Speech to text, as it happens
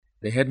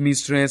The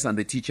headmistress and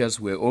the teachers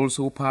were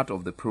also part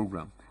of the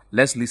program.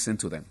 Let's listen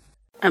to them.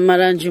 I'm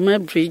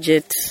Aranjuma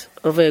Bridget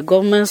of a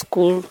government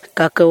school,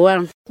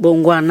 Kakewan,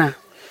 Bongwana.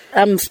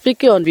 I'm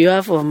speaking on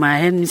behalf of my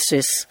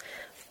headmistress,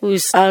 who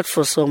is out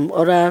for some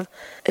other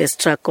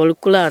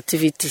extracurricular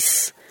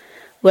activities.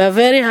 We are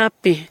very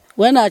happy.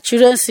 When our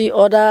children see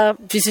other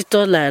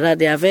visitors like that,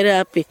 they are very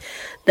happy.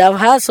 They have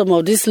had some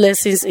of these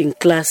lessons in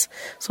class.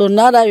 So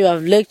now that you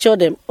have lectured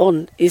them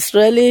on, it's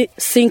really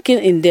sinking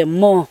in them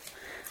more.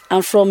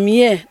 And from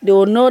here, they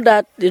will know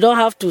that they don't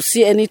have to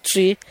see any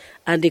tree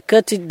and they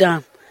cut it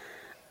down.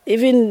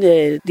 Even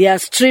their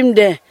stream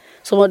there,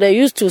 some of them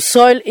used to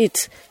soil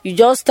it. You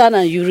just stand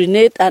and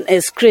urinate and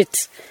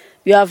excrete.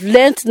 You have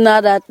learned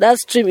now that that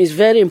stream is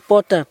very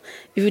important.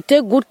 If you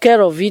take good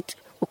care of it,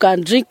 you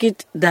can drink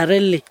it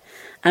directly.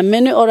 And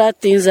many other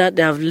things that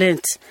they have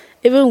learned.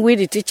 Even with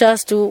the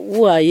teachers too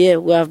who are here,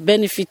 we have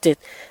benefited.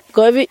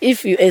 Because even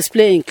if you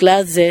explain in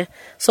class there,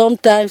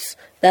 sometimes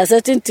there are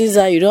certain things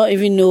that you don't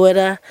even know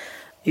whether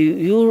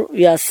you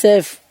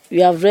yourself,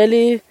 you have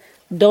really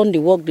done the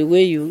work the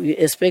way you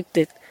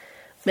expected.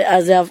 But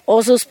as I have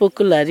also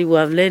spoken like this, we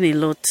have learned a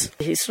lot.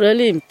 It's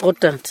really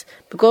important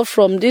because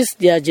from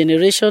their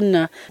generation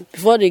now,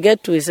 before they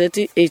get to a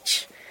certain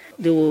age,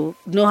 they will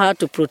know how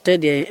to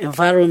protect their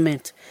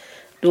environment.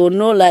 They will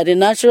know like the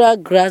natural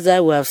grass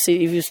that we have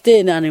seen. If you stay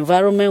in an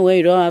environment where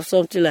you don't have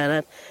something like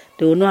that,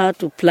 they will know how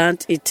to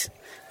plant it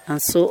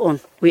and so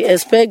on. We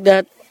expect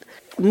that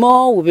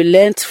more will be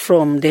learned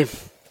from them.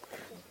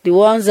 The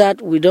ones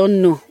that we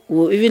don't know,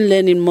 we'll even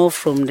learn more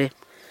from them.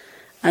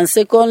 And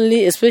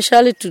secondly,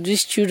 especially to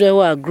these children who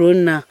are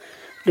grown now,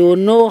 they will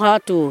know how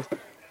to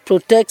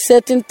protect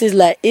certain things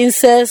like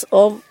insects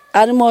or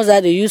animals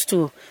that they used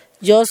to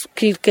just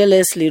kill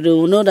carelessly. They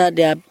will know that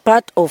they are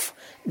part of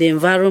the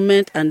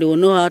environment and they will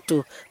know how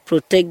to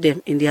protect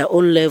them in their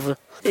own level.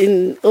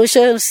 In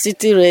Ocean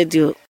City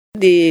Radio,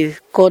 the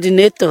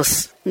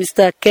coordinators,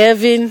 Mr.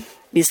 Kevin,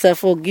 Mr.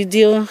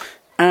 Fogidio,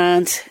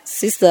 and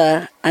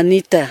Sister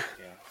Anita,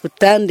 we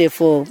thank them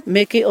for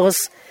making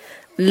us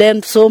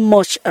learn so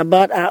much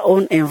about our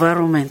own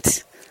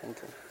environment.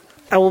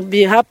 I will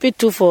be happy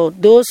too for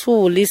those who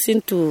will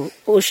listen to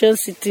Ocean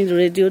City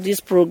Radio, this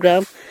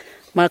program,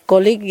 my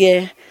colleague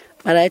here,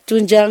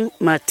 Maraitunjang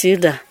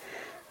Matilda,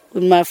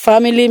 with my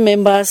family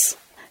members,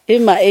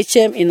 even my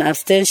HM in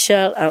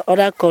abstention and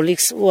other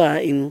colleagues who are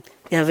in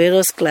their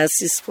various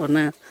classes for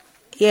now.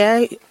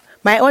 Yeah,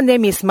 my own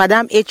name is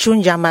Madam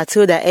Echunjang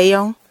Matilda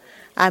Eyong.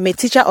 I'm a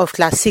teacher of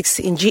class 6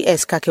 in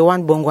GS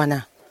Kakewan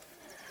Bongwana.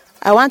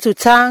 I want to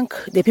thank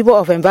the people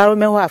of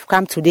environment who have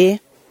come today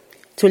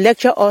to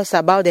lecture us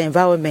about the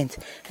environment.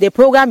 The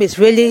program is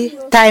really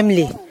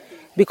timely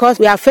because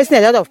we are facing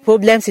a lot of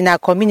problems in our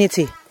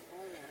community.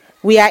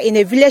 We are in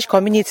a village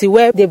community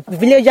where the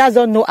villagers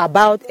don't know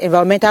about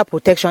environmental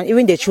protection,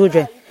 even the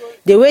children.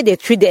 The way they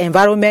treat the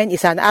environment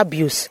is an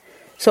abuse.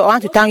 So I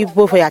want to thank you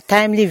people for your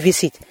timely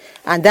visit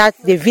and that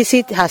the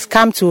visit has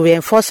come to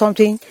reinforce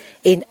something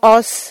in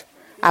us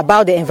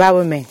about the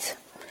environment.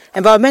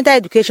 Environmental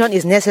education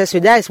is necessary.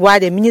 That is why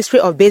the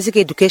Ministry of Basic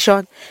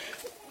Education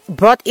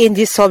brought in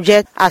this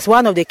subject as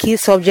one of the key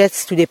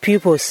subjects to the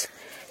pupils.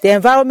 The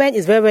environment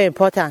is very, very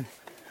important.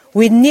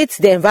 We need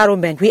the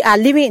environment. We are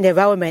living in the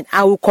environment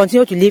and will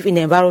continue to live in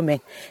the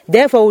environment.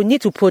 Therefore, we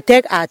need to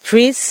protect our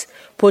trees,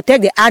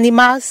 protect the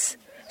animals,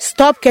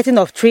 stop cutting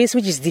of trees,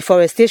 which is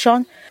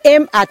deforestation,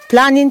 aim at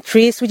planting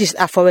trees, which is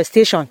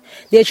afforestation.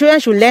 The children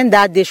should learn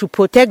that they should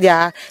protect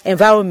their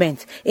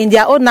environment in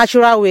their own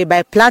natural way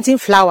by planting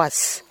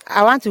flowers.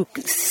 I want to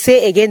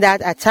say again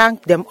that I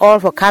thank them all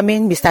for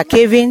coming, Mr.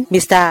 Kevin,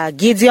 Mr.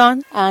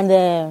 Gideon,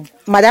 and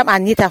Madam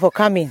Anita for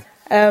coming.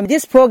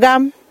 This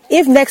program,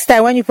 if next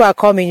time when people are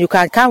coming, you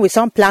can come with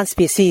some plant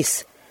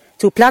species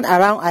to plant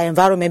around our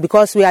environment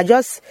because we are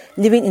just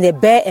living in a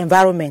bare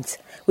environment.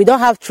 We don't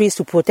have trees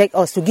to protect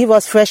us, to give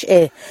us fresh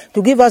air,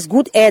 to give us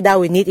good air that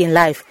we need in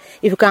life.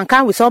 If you can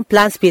come with some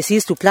plant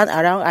species to plant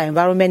around our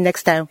environment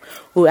next time,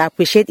 we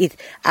appreciate it.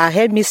 Our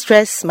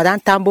headmistress, Madam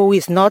Tambo, who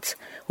is not,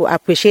 will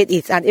appreciate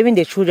it. And even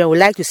the children would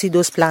like to see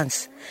those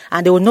plants.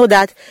 And they will know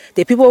that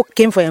the people who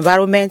came for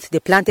environment, they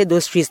planted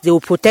those trees, they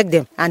will protect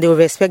them and they will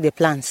respect the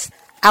plants.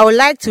 I would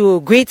like to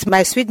greet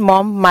my sweet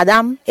mom,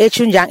 Madam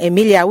Echunjang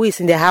Emilia, who is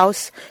in the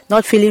house,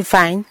 not feeling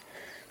fine.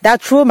 That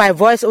through my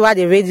voice over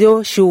the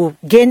radio, she will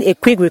gain a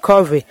quick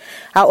recovery.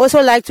 I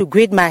also like to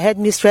greet my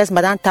headmistress,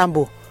 Madam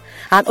Tambo,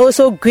 and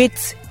also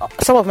greet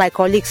some of my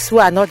colleagues who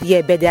are not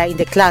here, but they are in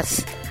the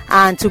class,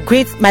 and to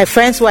greet my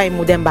friends who are in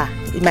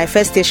Mudemba, in my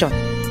first station.